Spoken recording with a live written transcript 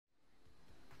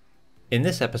In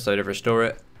this episode of Restore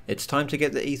It, it's time to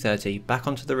get the E30 back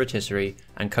onto the rotisserie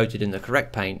and coated in the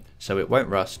correct paint so it won't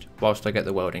rust whilst I get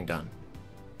the welding done.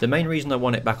 The main reason I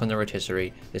want it back on the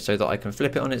rotisserie is so that I can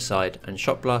flip it on its side and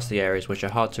shot blast the areas which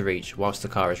are hard to reach whilst the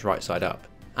car is right side up,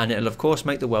 and it'll of course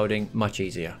make the welding much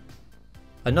easier.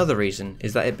 Another reason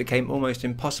is that it became almost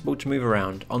impossible to move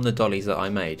around on the dollies that I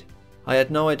made. I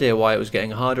had no idea why it was getting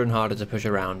harder and harder to push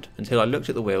around until I looked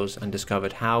at the wheels and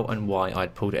discovered how and why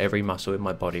I'd pulled every muscle in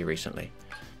my body recently.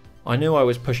 I knew I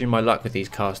was pushing my luck with these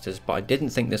casters, but I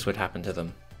didn't think this would happen to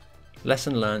them.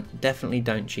 Lesson learnt, definitely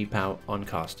don't cheap out on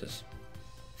casters.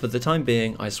 For the time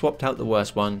being, I swapped out the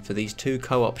worst one for these two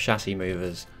co-op chassis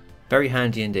movers. Very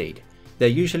handy indeed. They're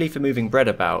usually for moving bread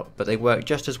about, but they work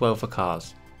just as well for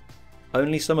cars.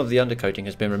 Only some of the undercoating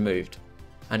has been removed,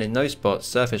 and in those spots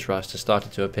surface rust has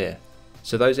started to appear,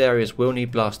 so those areas will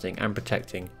need blasting and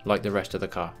protecting like the rest of the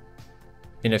car.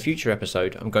 In a future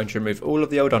episode, I'm going to remove all of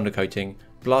the old undercoating,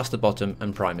 blast the bottom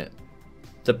and prime it.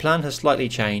 The plan has slightly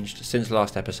changed since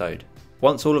last episode.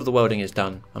 Once all of the welding is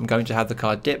done, I'm going to have the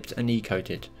car dipped and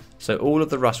e-coated, so all of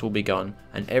the rust will be gone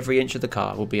and every inch of the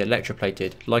car will be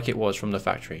electroplated like it was from the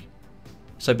factory.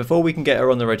 So before we can get her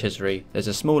on the rotisserie, there's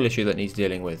a small issue that needs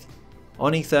dealing with.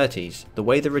 On E30s, the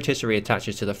way the rotisserie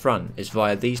attaches to the front is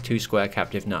via these two square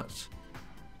captive nuts.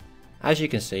 As you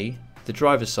can see, the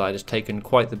driver's side has taken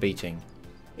quite the beating,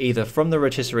 either from the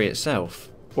rotisserie itself,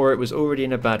 or it was already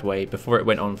in a bad way before it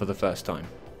went on for the first time.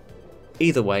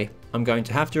 Either way, I'm going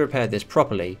to have to repair this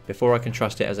properly before I can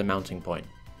trust it as a mounting point.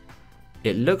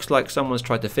 It looks like someone's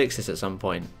tried to fix this at some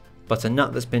point, but a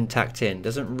nut that's been tacked in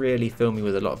doesn't really fill me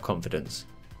with a lot of confidence.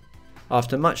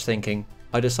 After much thinking,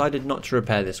 I decided not to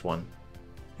repair this one.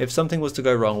 If something was to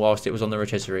go wrong whilst it was on the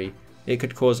rotisserie, it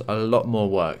could cause a lot more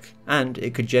work, and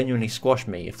it could genuinely squash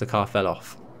me if the car fell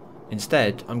off.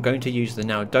 Instead, I'm going to use the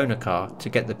now donor car to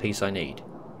get the piece I need.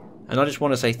 And I just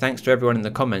want to say thanks to everyone in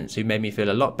the comments who made me feel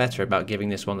a lot better about giving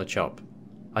this one the chop.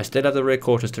 I still have the rear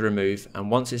quarters to remove, and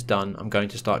once it's done I'm going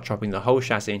to start chopping the whole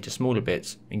chassis into smaller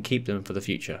bits and keep them for the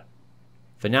future.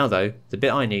 For now though, the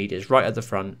bit I need is right at the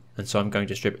front, and so I'm going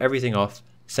to strip everything off,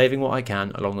 saving what I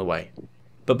can along the way.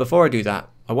 But before I do that,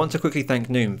 I want to quickly thank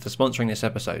Noom for sponsoring this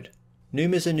episode.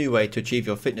 Noom is a new way to achieve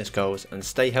your fitness goals and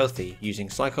stay healthy using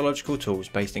psychological tools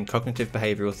based in cognitive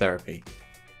behavioural therapy.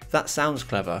 That sounds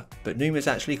clever, but Noom is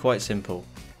actually quite simple.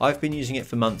 I've been using it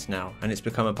for months now and it's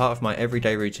become a part of my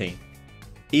everyday routine.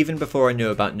 Even before I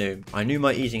knew about Noom, I knew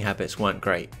my eating habits weren't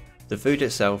great. The food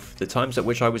itself, the times at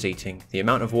which I was eating, the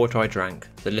amount of water I drank,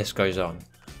 the list goes on.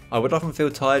 I would often feel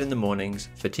tired in the mornings,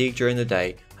 fatigued during the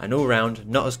day, and all round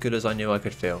not as good as I knew I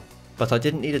could feel. But I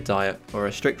didn't need a diet or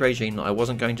a strict regime that I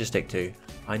wasn't going to stick to.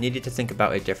 I needed to think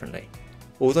about it differently.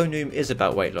 Although Noom is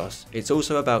about weight loss, it's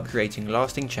also about creating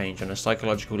lasting change on a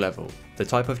psychological level, the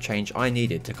type of change I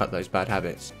needed to cut those bad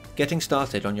habits. Getting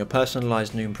started on your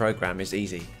personalised Noom program is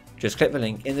easy. Just click the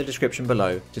link in the description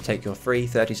below to take your free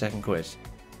 30-second quiz.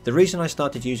 The reason I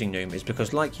started using Noom is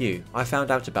because, like you, I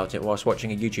found out about it whilst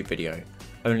watching a YouTube video.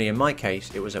 Only in my case,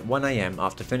 it was at 1 AM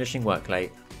after finishing work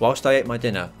late, whilst I ate my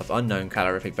dinner of unknown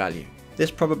calorific value.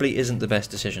 This probably isn't the best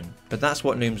decision, but that's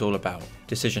what Noom's all about,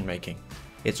 decision making.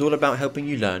 It's all about helping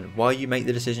you learn why you make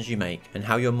the decisions you make and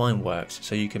how your mind works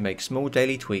so you can make small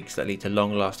daily tweaks that lead to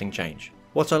long-lasting change.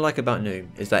 What I like about Noom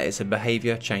is that it's a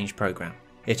behaviour change program.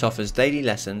 It offers daily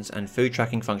lessons and food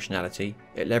tracking functionality,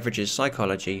 it leverages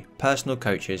psychology, personal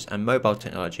coaches and mobile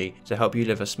technology to help you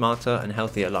live a smarter and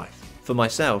healthier life. For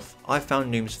myself, I've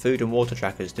found Noom's food and water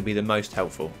trackers to be the most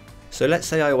helpful. So let's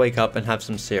say I wake up and have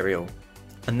some cereal,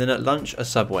 and then at lunch a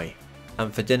Subway,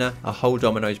 and for dinner a whole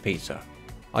Domino's pizza.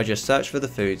 I just search for the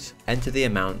foods, enter the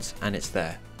amounts, and it's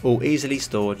there, all easily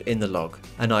stored in the log,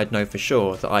 and I'd know for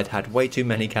sure that I'd had way too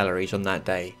many calories on that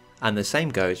day, and the same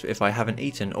goes if I haven't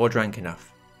eaten or drank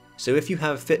enough. So if you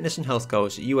have fitness and health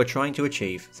goals that you are trying to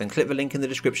achieve, then click the link in the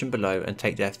description below and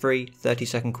take their free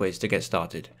 30-second quiz to get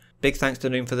started. Big thanks to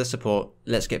Noom for the support.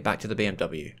 Let's get back to the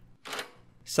BMW.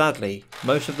 Sadly,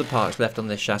 most of the parts left on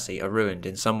this chassis are ruined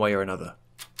in some way or another.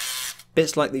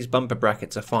 Bits like these bumper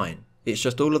brackets are fine, it's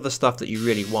just all of the stuff that you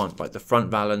really want, like the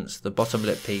front valance, the bottom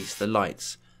lip piece, the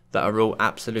lights, that are all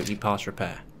absolutely past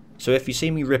repair. So if you see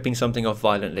me ripping something off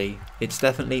violently, it's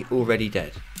definitely already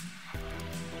dead.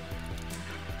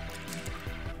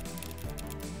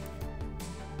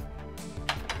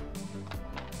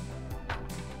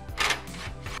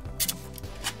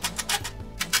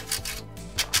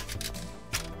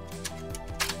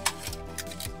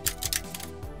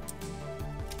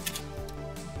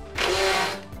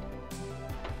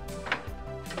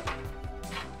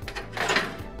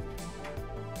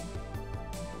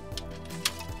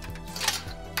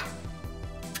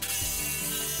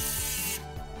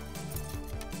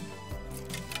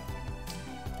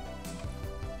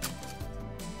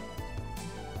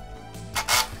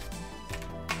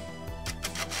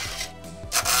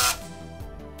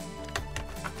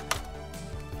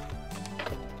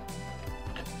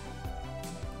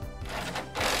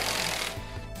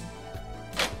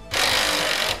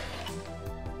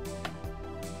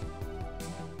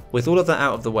 With all of that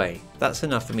out of the way, that's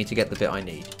enough for me to get the bit I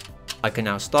need. I can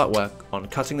now start work on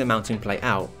cutting the mounting plate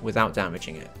out without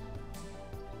damaging it.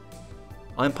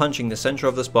 I'm punching the centre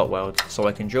of the spot weld so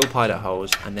I can drill pilot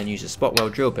holes and then use a spot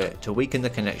weld drill bit to weaken the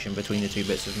connection between the two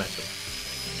bits of metal.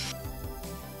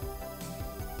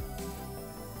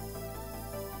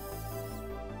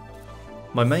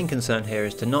 My main concern here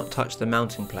is to not touch the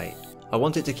mounting plate. I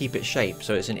want it to keep its shape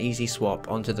so it's an easy swap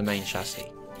onto the main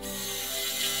chassis.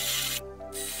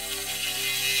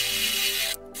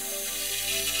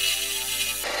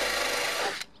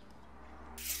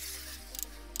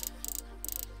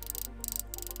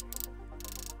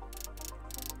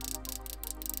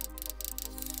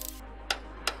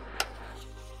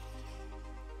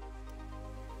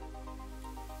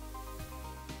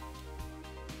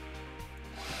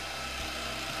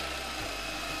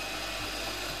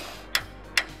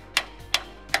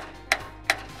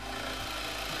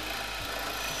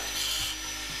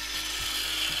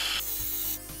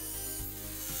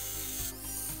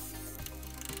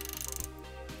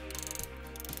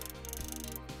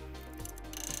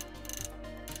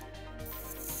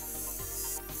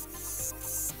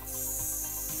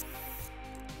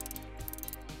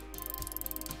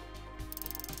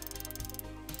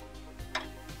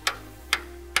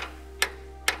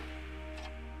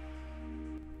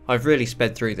 I've really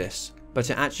sped through this, but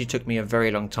it actually took me a very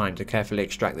long time to carefully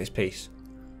extract this piece.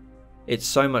 It's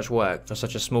so much work for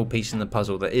such a small piece in the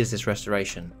puzzle that is this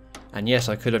restoration, and yes,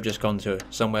 I could have just gone to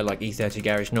somewhere like E30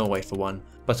 Garage Norway for one,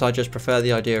 but I just prefer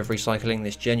the idea of recycling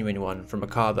this genuine one from a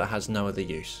car that has no other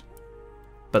use.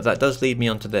 But that does lead me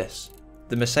onto this.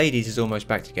 The Mercedes is almost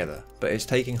back together, but it's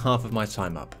taking half of my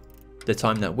time up, the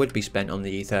time that would be spent on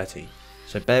the E30.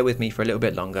 So bear with me for a little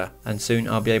bit longer, and soon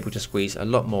I'll be able to squeeze a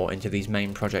lot more into these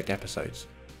main project episodes.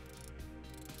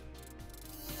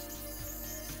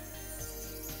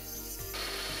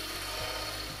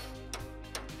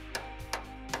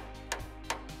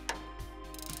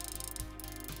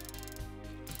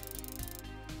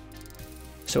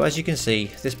 So as you can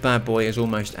see, this bad boy is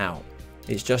almost out.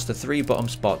 It's just the 3 bottom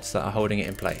spots that are holding it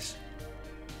in place.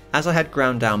 As I had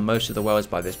ground down most of the welds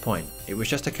by this point, it was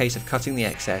just a case of cutting the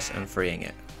excess and freeing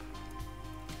it.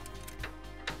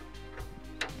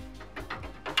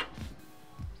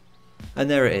 And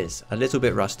there it is, a little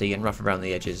bit rusty and rough around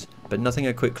the edges, but nothing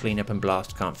a quick cleanup and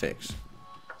blast can't fix.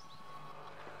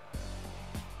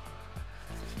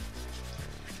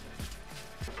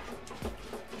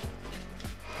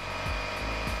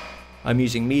 I'm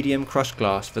using medium crushed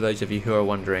glass for those of you who are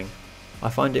wondering. I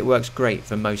find it works great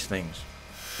for most things.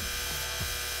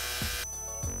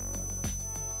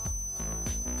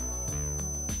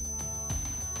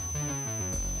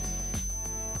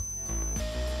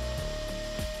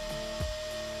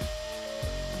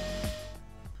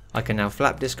 I can now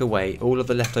flap disc away all of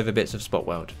the leftover bits of spot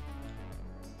weld.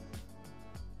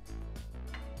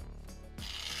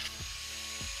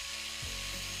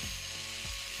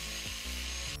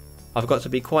 I've got to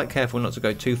be quite careful not to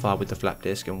go too far with the flap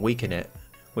disc and weaken it,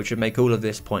 which would make all of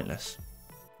this pointless.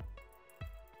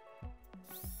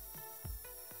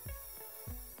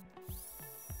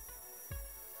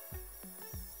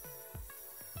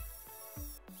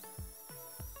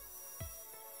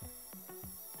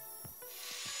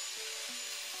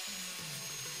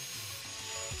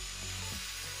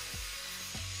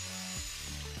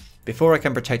 Before I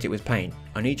can protect it with paint,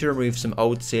 I need to remove some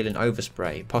old sealant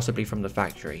overspray, possibly from the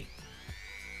factory.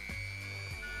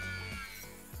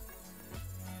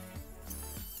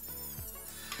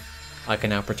 I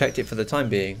can now protect it for the time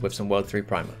being with some Weld 3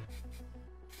 primer.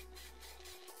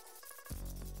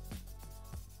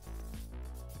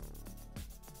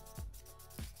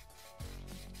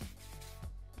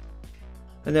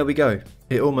 And there we go,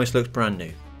 it almost looks brand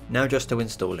new. Now just to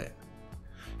install it.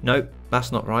 Nope,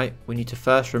 that's not right, we need to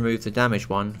first remove the damaged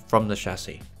one from the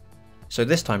chassis. So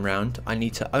this time round, I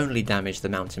need to only damage the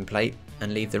mounting plate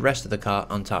and leave the rest of the car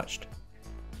untouched.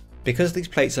 Because these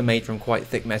plates are made from quite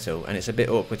thick metal and it's a bit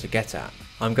awkward to get at,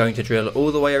 I'm going to drill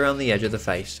all the way around the edge of the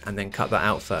face and then cut that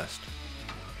out first.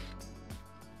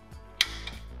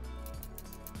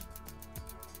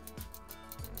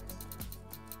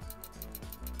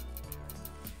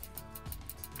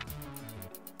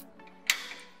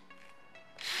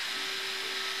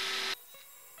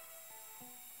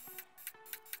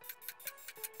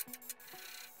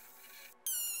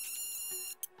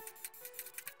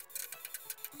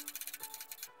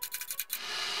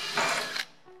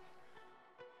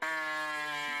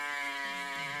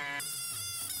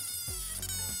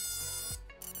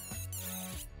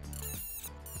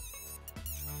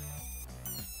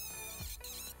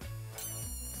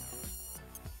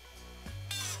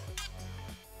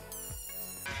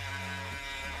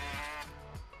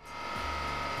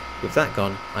 With that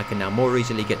gone, I can now more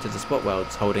easily get to the spot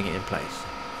welds holding it in place.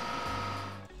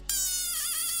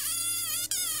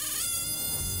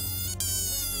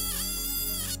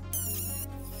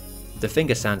 The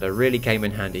finger sander really came in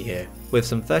handy here. With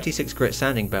some 36 grit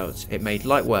sanding belts, it made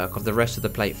light work of the rest of the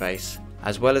plate face,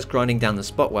 as well as grinding down the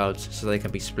spot welds so they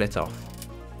can be split off.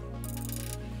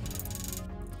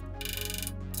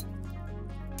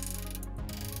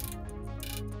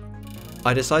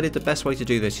 I decided the best way to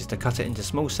do this is to cut it into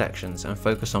small sections and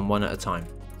focus on one at a time.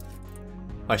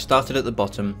 I started at the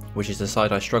bottom, which is the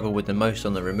side I struggle with the most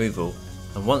on the removal,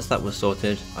 and once that was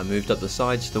sorted, I moved up the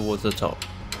sides towards the top.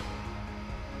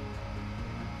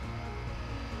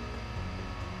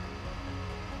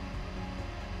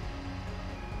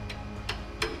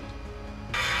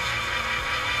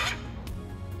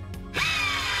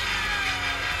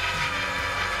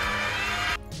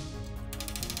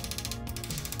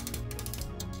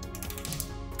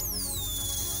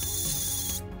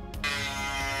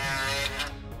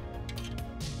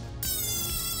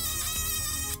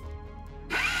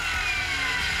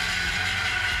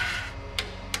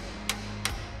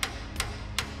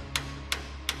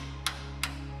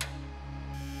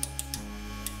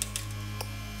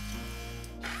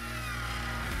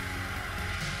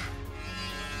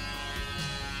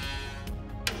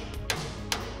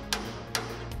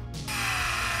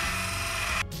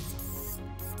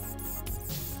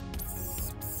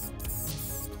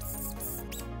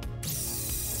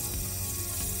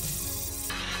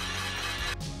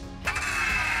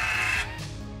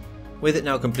 With it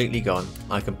now completely gone,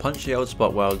 I can punch the old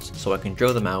spot welds so I can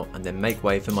drill them out and then make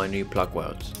way for my new plug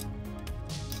welds.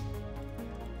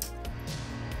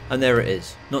 And there it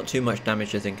is, not too much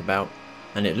damage to think about,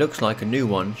 and it looks like a new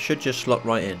one should just slot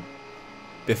right in.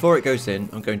 Before it goes in,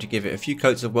 I'm going to give it a few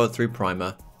coats of weld through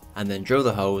primer and then drill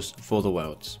the holes for the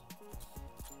welds.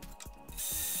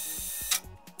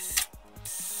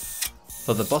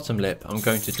 For the bottom lip, I'm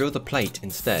going to drill the plate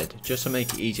instead, just to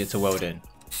make it easier to weld in.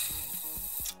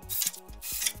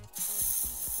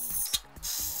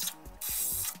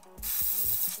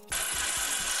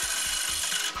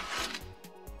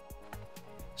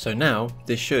 So now,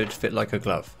 this should fit like a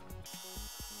glove.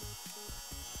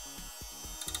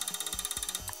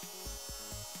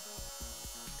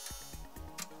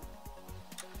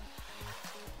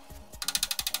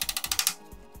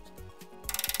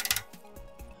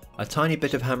 A tiny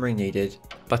bit of hammering needed,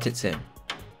 but it's in.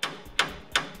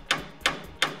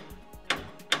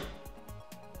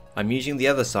 I'm using the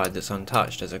other side that's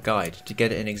untouched as a guide to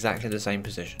get it in exactly the same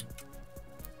position.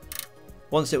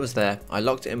 Once it was there, I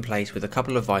locked it in place with a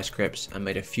couple of vice grips and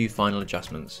made a few final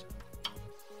adjustments.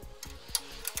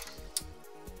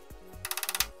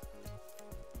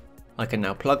 I can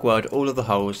now plug weld all of the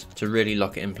holes to really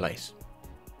lock it in place.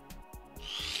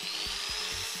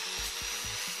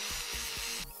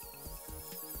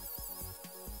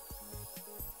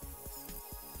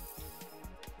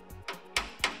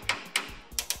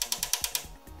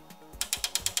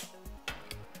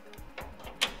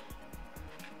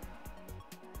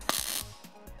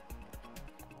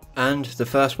 And the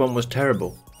first one was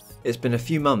terrible. It's been a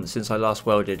few months since I last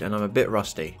welded and I'm a bit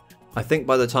rusty. I think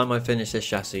by the time I finish this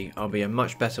chassis I'll be a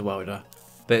much better welder,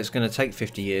 but it's going to take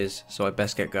 50 years, so I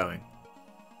best get going.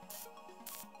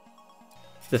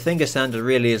 The finger sander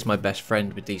really is my best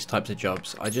friend with these types of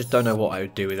jobs. I just don't know what I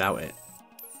would do without it.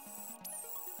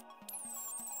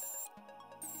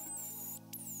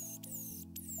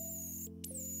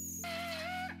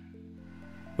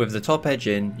 With the top edge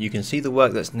in, you can see the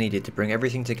work that's needed to bring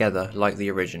everything together like the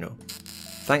original.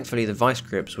 Thankfully the vice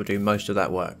grips will do most of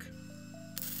that work.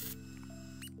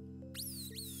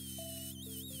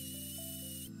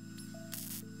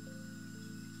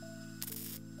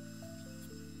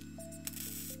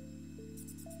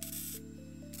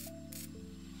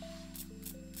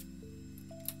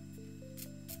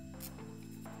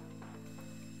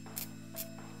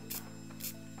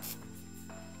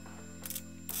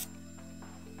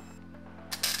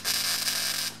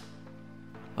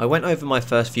 I went over my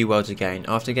first few welds again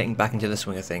after getting back into the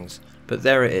swing of things, but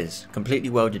there it is,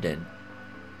 completely welded in.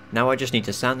 Now I just need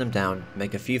to sand them down,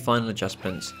 make a few final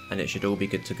adjustments, and it should all be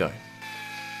good to go.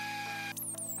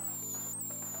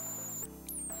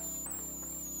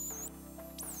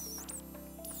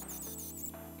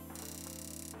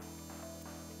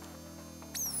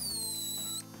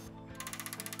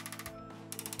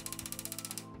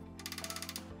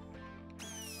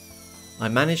 I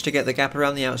managed to get the gap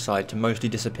around the outside to mostly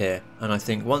disappear, and I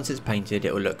think once it's painted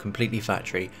it will look completely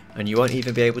factory and you won't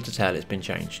even be able to tell it's been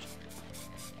changed.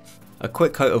 A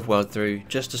quick coat of weld through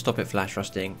just to stop it flash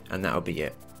rusting, and that'll be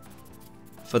it.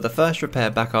 For the first repair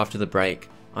back after the break,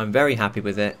 I'm very happy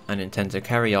with it and intend to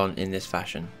carry on in this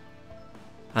fashion.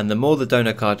 And the more the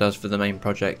donor car does for the main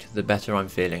project, the better I'm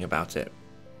feeling about it.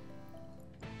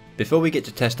 Before we get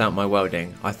to test out my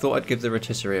welding, I thought I'd give the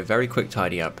rotisserie a very quick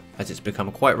tidy up, as it's become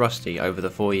quite rusty over the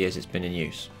 4 years it's been in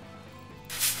use.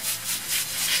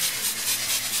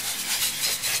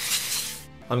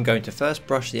 I'm going to first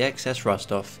brush the excess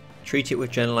rust off, treat it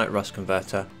with Genelite rust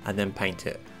converter, and then paint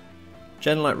it.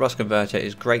 Genelite rust converter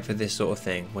is great for this sort of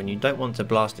thing when you don't want to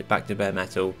blast it back to bare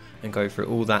metal and go through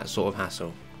all that sort of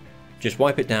hassle. Just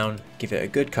wipe it down, give it a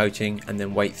good coating, and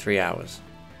then wait 3 hours.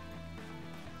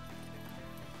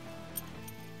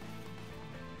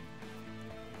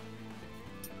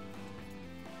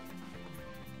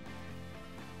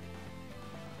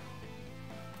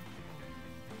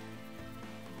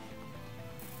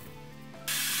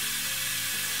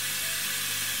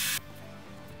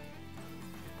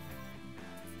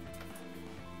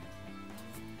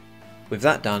 With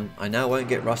that done, I now won't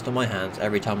get rust on my hands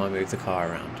every time I move the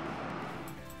car around.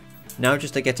 Now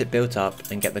just to get it built up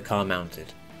and get the car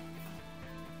mounted.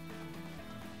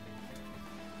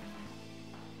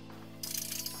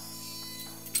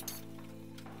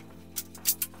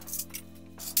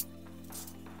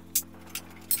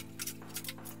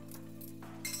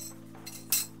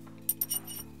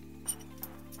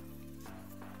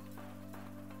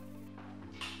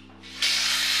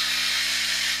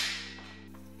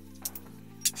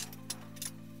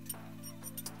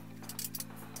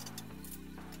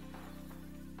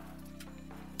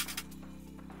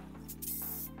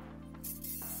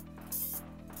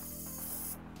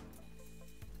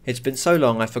 It's been so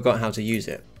long I forgot how to use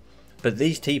it, but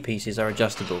these T-pieces are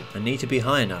adjustable and need to be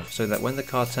high enough so that when the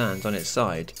car turns on its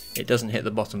side, it doesn't hit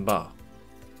the bottom bar.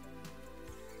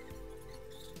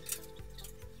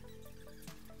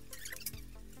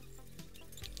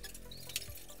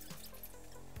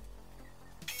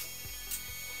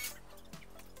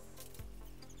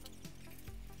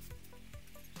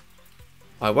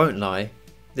 I won't lie,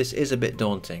 this is a bit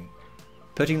daunting.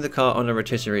 Putting the car on a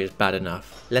rotisserie is bad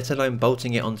enough, let alone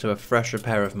bolting it onto a fresh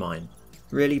repair of mine.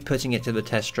 Really putting it to the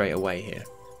test straight away here.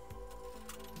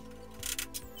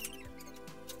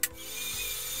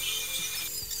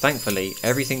 Thankfully,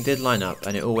 everything did line up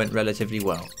and it all went relatively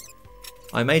well.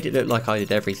 I made it look like I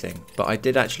did everything, but I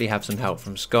did actually have some help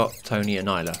from Scott, Tony and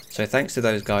Isla, so thanks to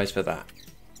those guys for that.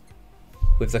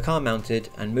 With the car mounted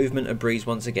and movement a breeze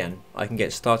once again, I can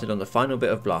get started on the final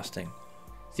bit of blasting.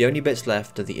 The only bits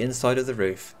left are the inside of the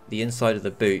roof, the inside of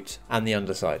the boot, and the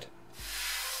underside.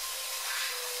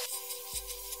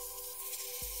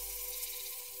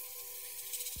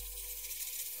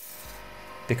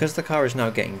 Because the car is now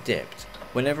getting dipped,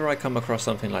 whenever I come across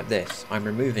something like this, I'm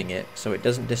removing it so it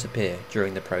doesn't disappear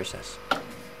during the process.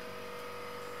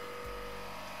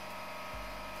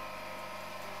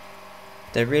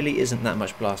 There really isn't that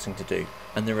much blasting to do,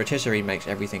 and the rotisserie makes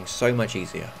everything so much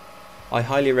easier. I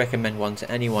highly recommend one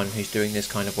to anyone who's doing this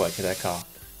kind of work to their car.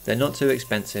 They're not too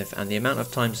expensive and the amount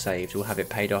of time saved will have it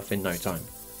paid off in no time.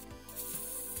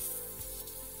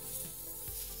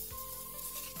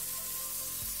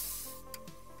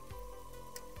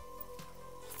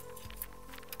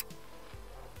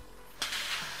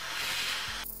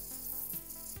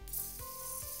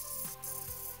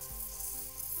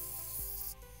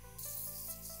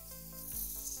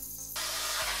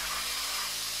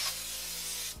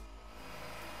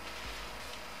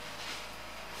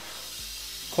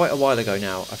 Quite a while ago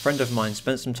now, a friend of mine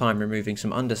spent some time removing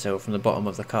some undersill from the bottom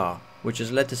of the car, which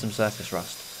has led to some surface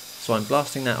rust, so I'm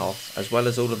blasting that off as well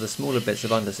as all of the smaller bits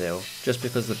of undersill just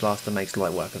because the blaster makes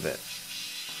light work of it.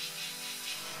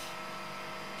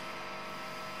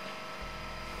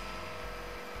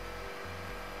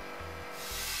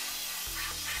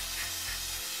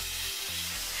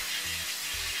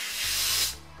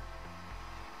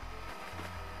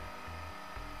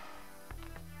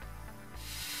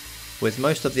 With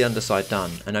most of the underside done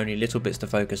and only little bits to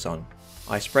focus on,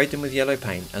 I sprayed them with yellow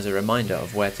paint as a reminder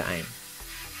of where to aim.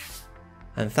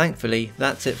 And thankfully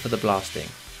that's it for the blasting.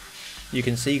 You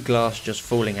can see glass just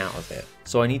falling out of it,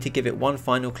 so I need to give it one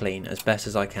final clean as best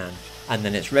as I can, and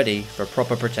then it's ready for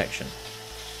proper protection.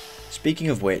 Speaking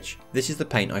of which, this is the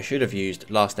paint I should have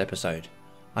used last episode.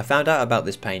 I found out about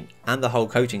this paint and the whole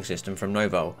coating system from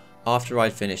Novol after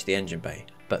I'd finished the engine bay,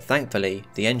 but thankfully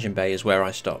the engine bay is where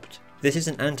I stopped. This is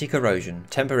an anti-corrosion,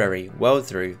 temporary,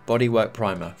 weld-through bodywork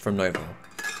primer from Novol.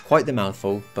 Quite the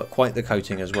mouthful, but quite the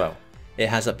coating as well. It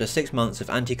has up to 6 months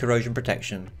of anti-corrosion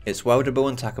protection, it's weldable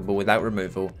and tackable without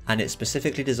removal, and it's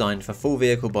specifically designed for full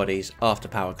vehicle bodies after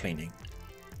power cleaning.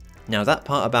 Now that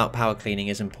part about power cleaning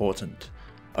is important.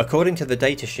 According to the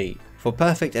datasheet, For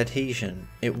perfect adhesion,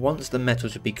 it wants the metal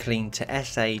to be cleaned to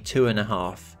SA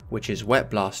 2.5, which is wet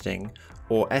blasting,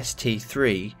 or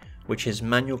ST3, which is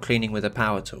manual cleaning with a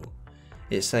power tool.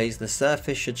 It says the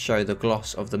surface should show the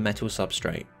gloss of the metal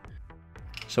substrate.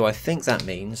 So I think that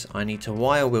means I need to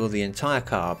wire wheel the entire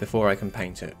car before I can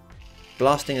paint it.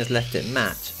 Blasting has left it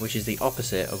matte, which is the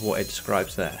opposite of what it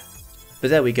describes there. But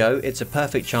there we go, it's a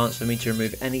perfect chance for me to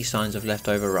remove any signs of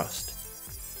leftover rust.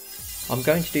 I'm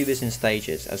going to do this in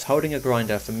stages, as holding a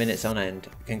grinder for minutes on end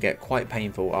can get quite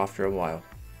painful after a while.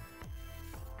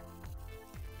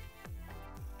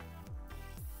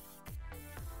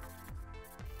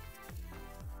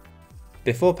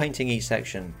 Before painting each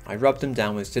section, I rubbed them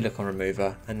down with silicone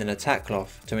remover and then a tack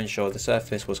cloth to ensure the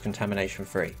surface was contamination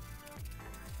free.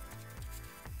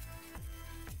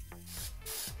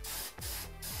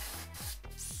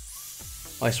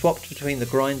 I swapped between the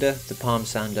grinder, the palm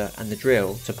sander and the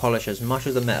drill to polish as much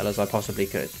of the metal as I possibly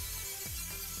could.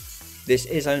 This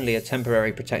is only a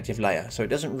temporary protective layer, so it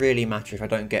doesn't really matter if I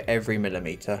don't get every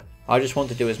millimetre. I just want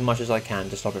to do as much as I can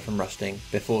to stop it from rusting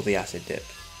before the acid dip.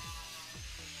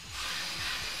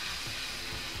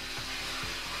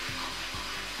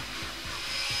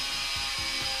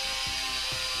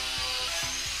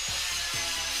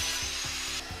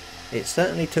 It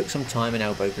certainly took some time and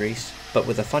elbow grease, but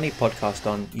with a funny podcast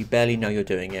on, you barely know you're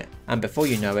doing it, and before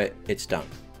you know it, it's done.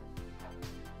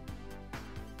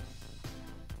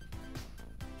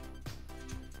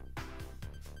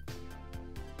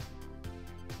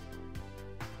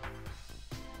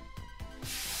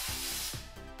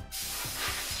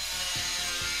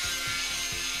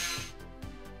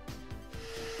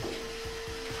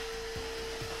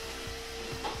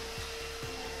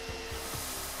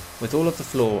 With all of the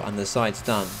floor and the sides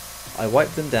done, I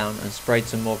wiped them down and sprayed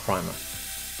some more primer.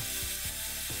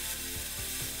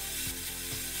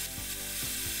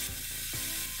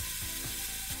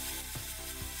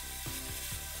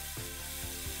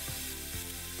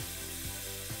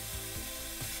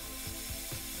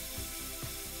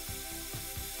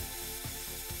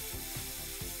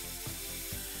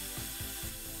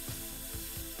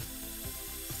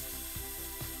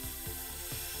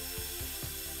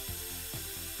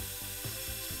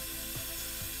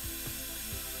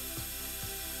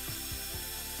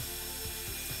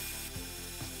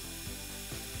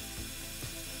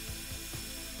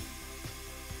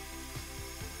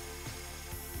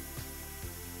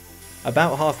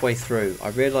 About halfway through, I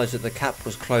realised that the cap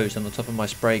was closed on the top of my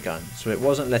spray gun, so it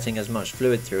wasn't letting as much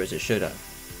fluid through as it should have.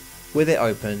 With it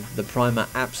open, the primer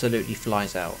absolutely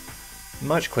flies out.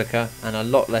 Much quicker and a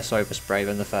lot less overspray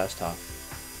than the first half.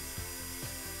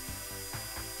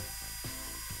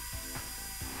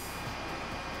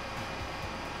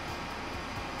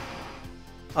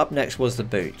 Up next was the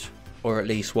boot, or at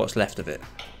least what's left of it.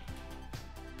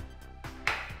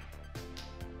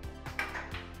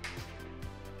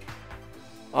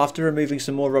 After removing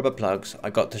some more rubber plugs, I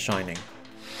got to shining.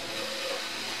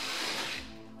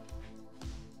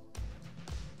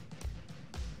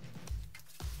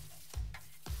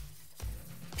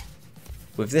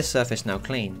 With this surface now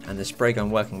clean and the spray gun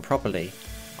working properly,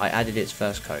 I added its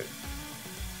first coat.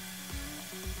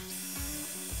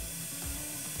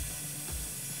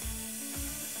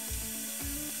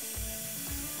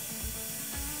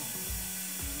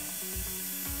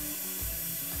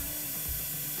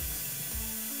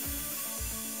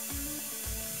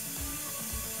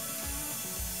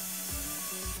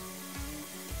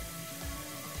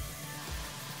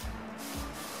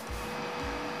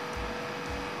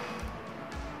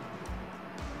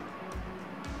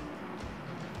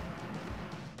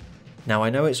 Now I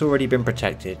know it's already been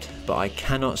protected, but I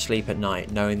cannot sleep at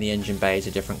night knowing the engine bay is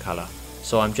a different colour,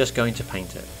 so I'm just going to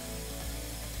paint it.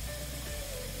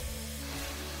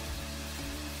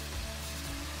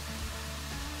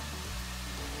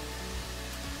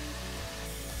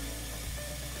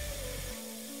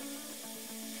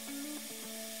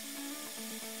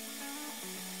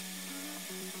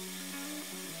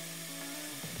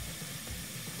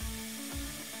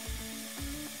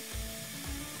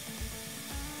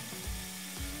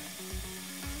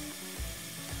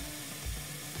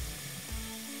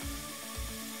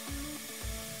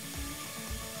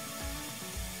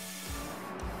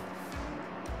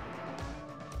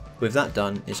 With that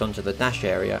done, it's onto the dash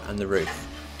area and the roof.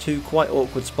 Two quite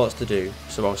awkward spots to do,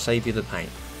 so I'll save you the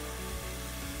paint.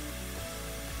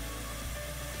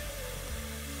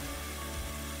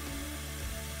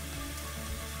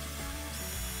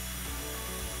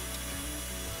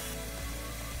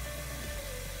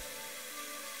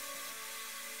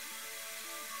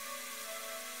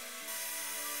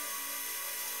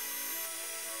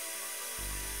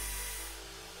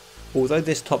 Although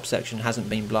this top section hasn't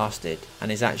been blasted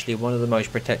and is actually one of the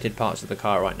most protected parts of the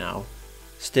car right now,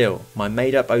 still my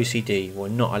made up OCD will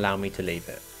not allow me to leave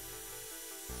it.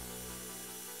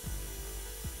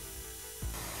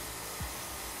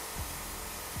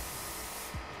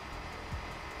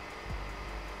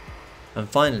 And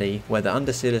finally, where the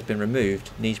underseal has been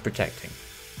removed needs protecting.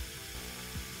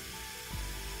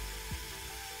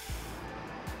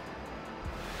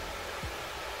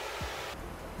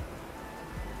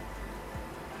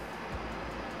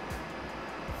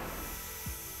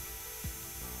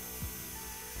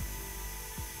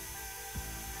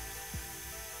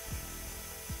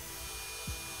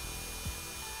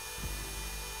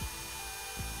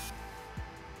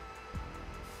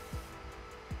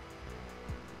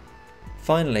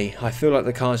 Finally, I feel like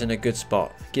the car's in a good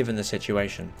spot, given the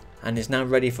situation, and is now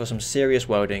ready for some serious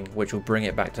welding which will bring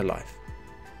it back to life.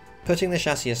 Putting the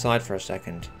chassis aside for a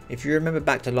second, if you remember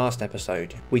back to last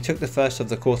episode, we took the first of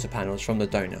the quarter panels from the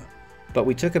donor, but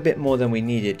we took a bit more than we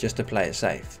needed just to play it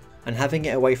safe, and having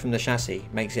it away from the chassis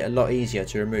makes it a lot easier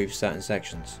to remove certain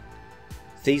sections.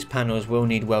 These panels will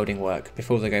need welding work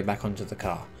before they go back onto the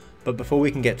car, but before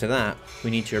we can get to that,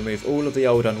 we need to remove all of the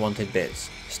old unwanted bits,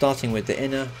 starting with the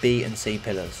inner B and C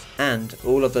pillars, and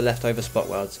all of the leftover spot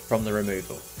welds from the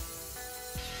removal.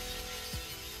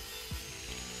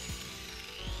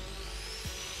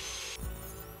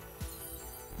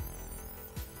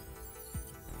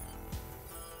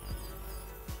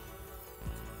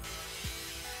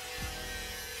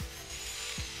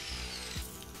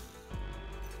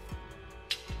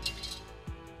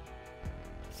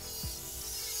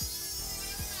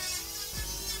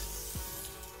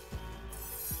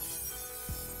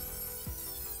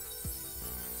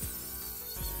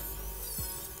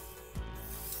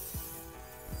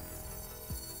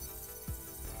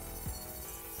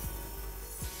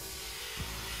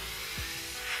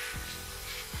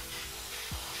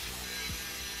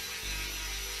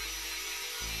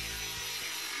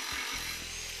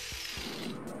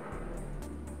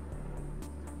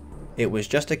 It was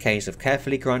just a case of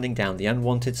carefully grinding down the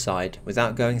unwanted side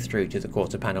without going through to the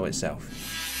quarter panel itself.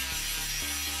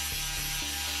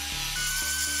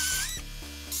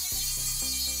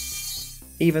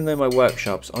 Even though my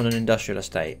workshop's on an industrial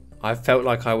estate, I felt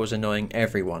like I was annoying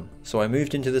everyone, so I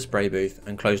moved into the spray booth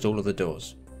and closed all of the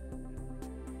doors.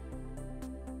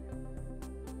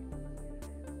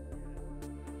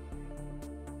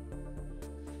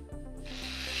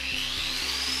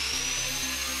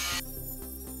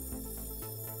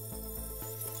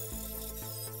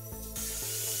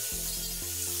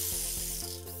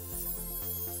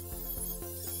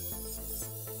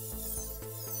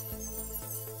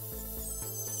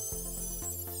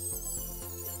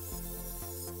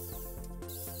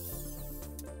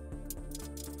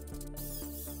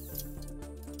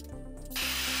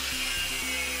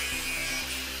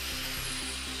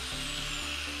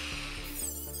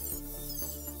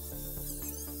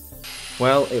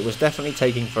 Well, it was definitely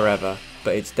taking forever,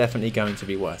 but it's definitely going to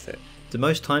be worth it. The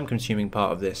most time consuming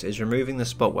part of this is removing the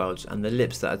spot welds and the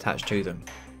lips that attach to them.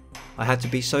 I had to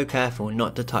be so careful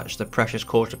not to touch the precious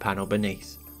quarter panel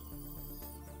beneath.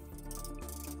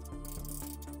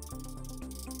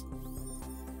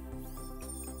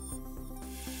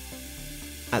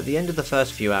 At the end of the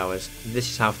first few hours, this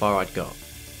is how far I'd got.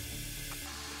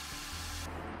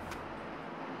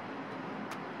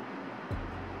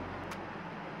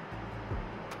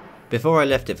 Before I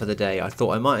left it for the day, I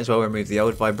thought I might as well remove the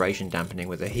old vibration dampening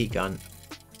with a heat gun.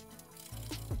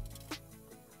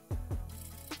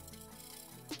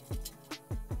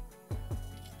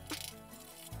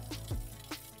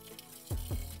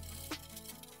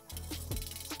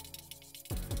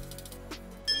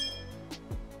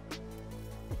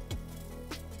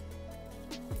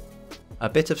 A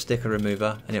bit of sticker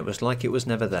remover and it was like it was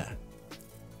never there.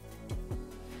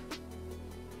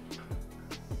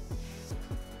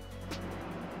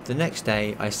 The next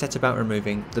day I set about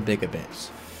removing the bigger bits.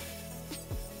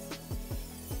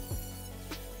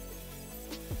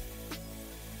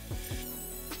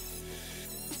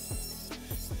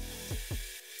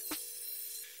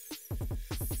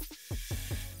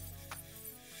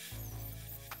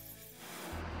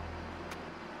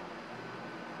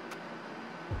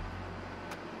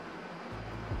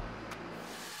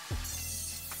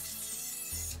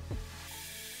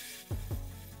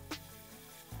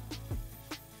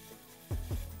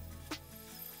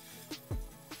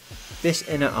 This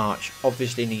inner arch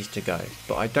obviously needs to go,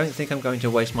 but I don't think I'm going to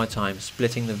waste my time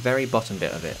splitting the very bottom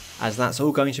bit of it, as that's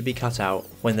all going to be cut out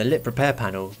when the lip repair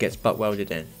panel gets butt welded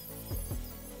in.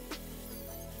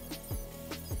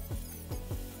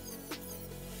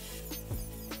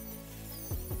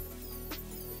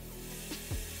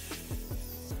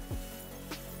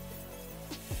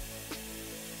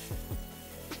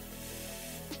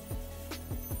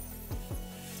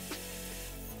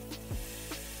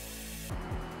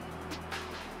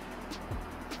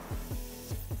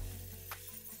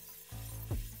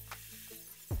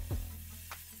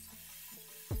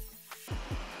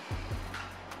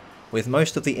 With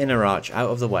most of the inner arch out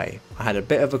of the way, I had a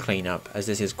bit of a clean up as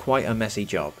this is quite a messy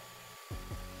job.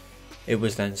 It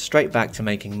was then straight back to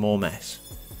making more mess.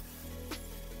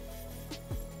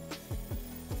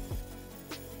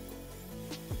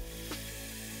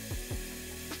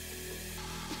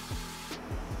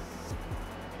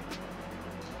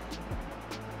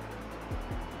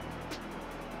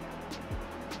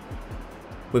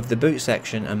 With the boot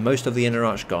section and most of the inner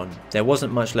arch gone, there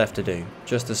wasn't much left to do,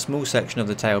 just a small section of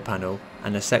the tail panel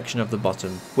and a section of the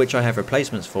bottom, which I have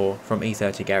replacements for from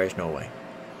E30 Garage Norway.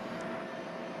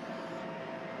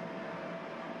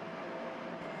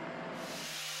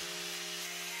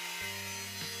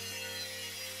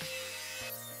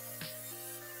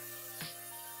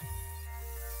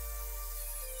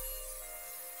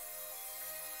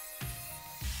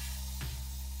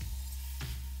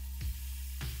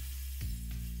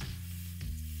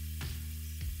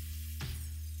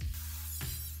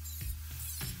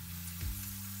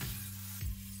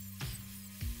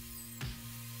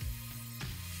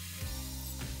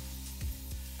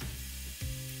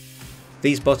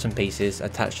 These bottom pieces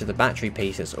attach to the battery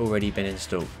piece that's already been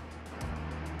installed.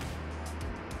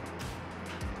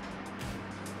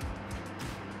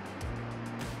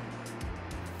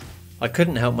 I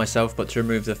couldn't help myself but to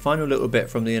remove the final little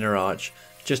bit from the inner arch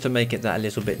just to make it that a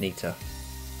little bit neater.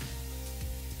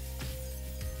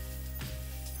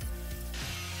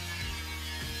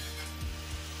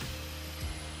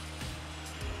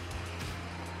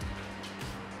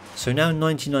 So now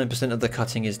 99% of the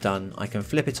cutting is done, I can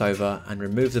flip it over and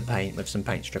remove the paint with some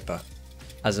paint stripper.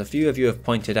 As a few of you have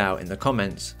pointed out in the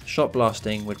comments, shot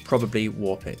blasting would probably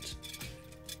warp it.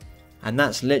 And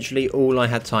that's literally all I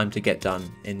had time to get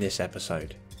done in this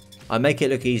episode. I make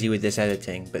it look easy with this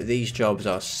editing, but these jobs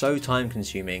are so time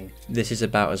consuming, this is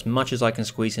about as much as I can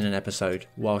squeeze in an episode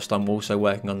whilst I'm also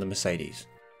working on the Mercedes.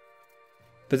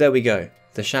 But there we go.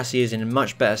 The chassis is in a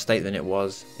much better state than it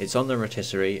was, it's on the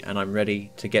rotisserie and I'm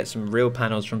ready to get some real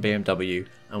panels from BMW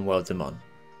and weld them on.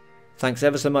 Thanks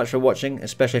ever so much for watching,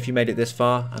 especially if you made it this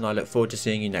far, and I look forward to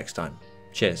seeing you next time.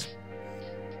 Cheers.